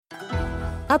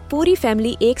अब पूरी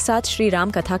फैमिली एक साथ श्री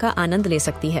राम कथा का आनंद ले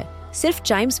सकती है सिर्फ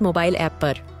चाइम्स मोबाइल ऐप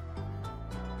पर।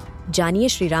 जानिए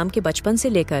श्री राम के बचपन से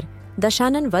लेकर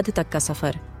दशानन वध तक का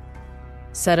सफर।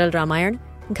 सरल रामायण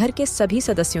घर के सभी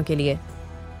सदस्यों के लिए।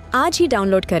 आज ही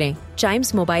डाउनलोड करें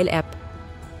चाइम्स मोबाइल ऐप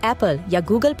एप्पल या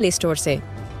गूगल प्ले स्टोर से।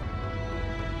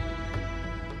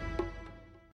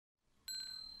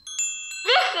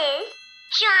 This is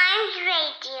Chimes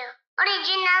Radio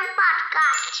original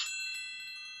podcast.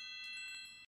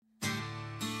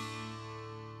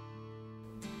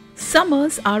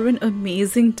 Summers are an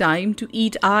amazing time to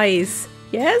eat ice.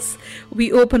 Yes, we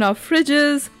open our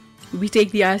fridges, we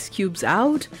take the ice cubes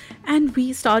out, and we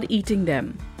start eating them.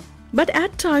 But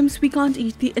at times we can't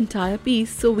eat the entire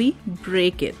piece, so we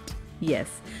break it.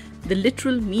 Yes, the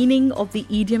literal meaning of the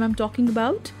idiom I'm talking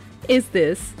about is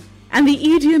this, and the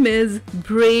idiom is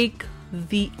break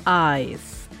the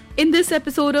ice. In this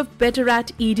episode of Better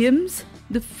at Idioms,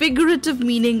 the figurative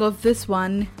meaning of this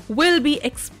one will be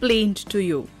explained to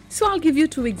you. So I'll give you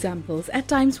two examples. At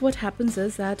times what happens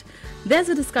is that there's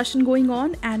a discussion going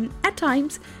on, and at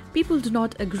times people do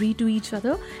not agree to each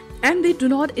other and they do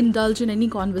not indulge in any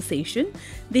conversation.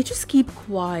 They just keep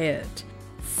quiet.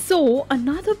 So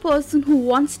another person who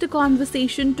wants the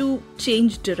conversation to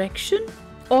change direction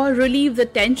or relieve the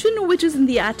tension which is in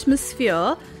the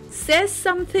atmosphere says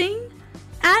something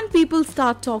and people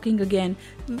start talking again.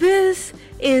 This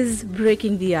is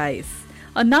breaking the ice.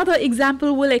 Another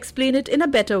example will explain it in a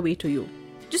better way to you.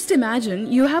 Just imagine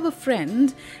you have a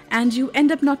friend and you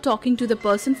end up not talking to the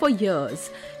person for years.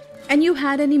 And you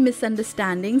had any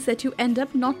misunderstandings that you end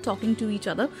up not talking to each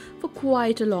other for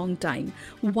quite a long time.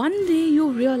 One day you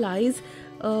realize,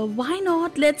 why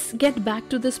not let's get back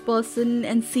to this person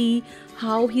and see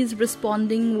how he's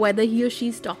responding, whether he or she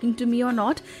is talking to me or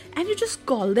not. And you just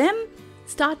call them,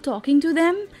 start talking to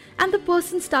them, and the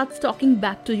person starts talking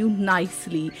back to you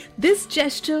nicely. This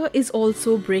gesture is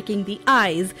also breaking the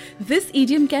ice. This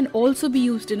idiom can also be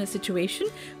used in a situation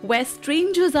where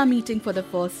strangers are meeting for the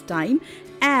first time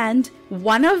and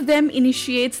one of them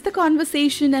initiates the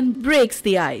conversation and breaks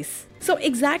the ice. So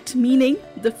exact meaning,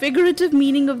 the figurative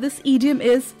meaning of this idiom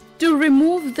is to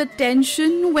remove the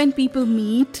tension when people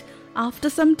meet after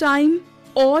some time,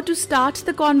 or to start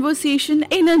the conversation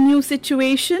in a new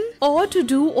situation, or to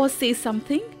do or say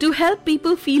something to help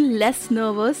people feel less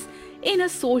nervous in a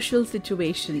social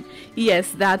situation.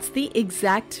 Yes, that's the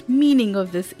exact meaning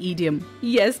of this idiom.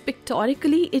 Yes,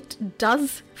 pictorically it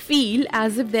does feel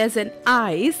as if there's an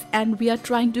ice and we are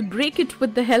trying to break it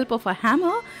with the help of a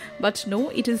hammer, but no,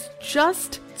 it is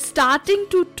just starting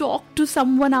to talk to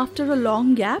someone after a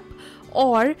long gap,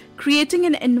 or creating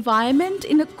an environment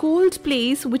in a cold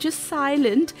place which is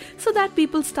silent so that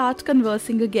people start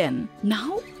conversing again.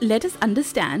 Now, let us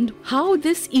understand how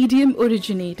this idiom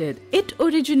originated. It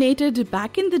originated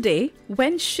back in the day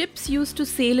when ships used to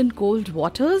sail in cold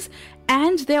waters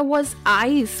and there was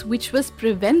ice which was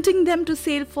preventing them to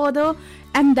sail further,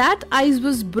 and that ice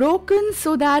was broken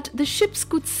so that the ships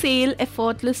could sail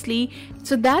effortlessly.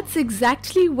 So that's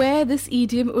exactly where this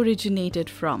idiom originated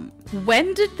from.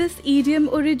 When did this idiom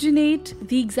originate?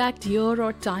 The exact year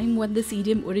or time when this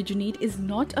idiom originated is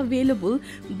not available,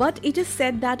 but it is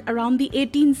said that around the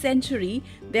 18th century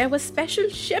there were special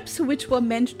ships which were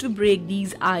meant to break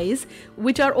these ice,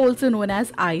 which are also known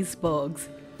as icebergs.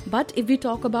 But if we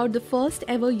talk about the first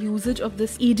ever usage of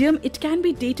this idiom, it can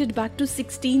be dated back to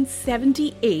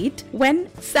 1678 when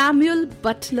Samuel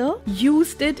Butler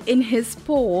used it in his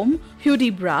poem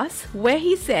Hudibras, where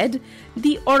he said,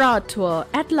 "The orator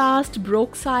at last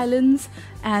broke silence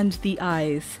and the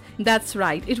ice." That's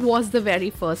right, it was the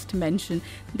very first mention.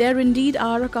 There indeed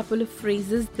are a couple of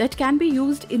phrases that can be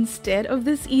used instead of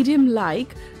this idiom,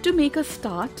 like to make a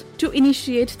start, to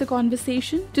initiate the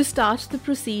conversation, to start the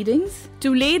proceedings,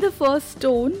 to lay the first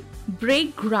stone,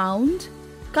 break ground,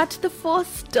 cut the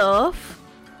first turf,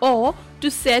 or to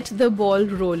set the ball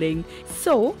rolling.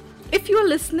 So, if you are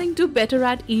listening to Better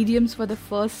at Idioms for the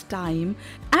first time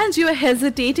and you are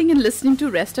hesitating in listening to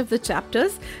rest of the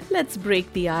chapters, let's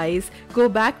break the ice. Go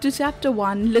back to chapter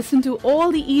 1, listen to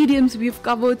all the idioms we've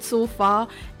covered so far,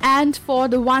 and for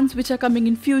the ones which are coming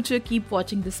in future, keep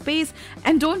watching the space,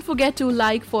 and don't forget to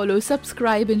like, follow,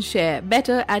 subscribe and share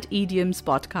Better at Idioms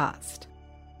podcast.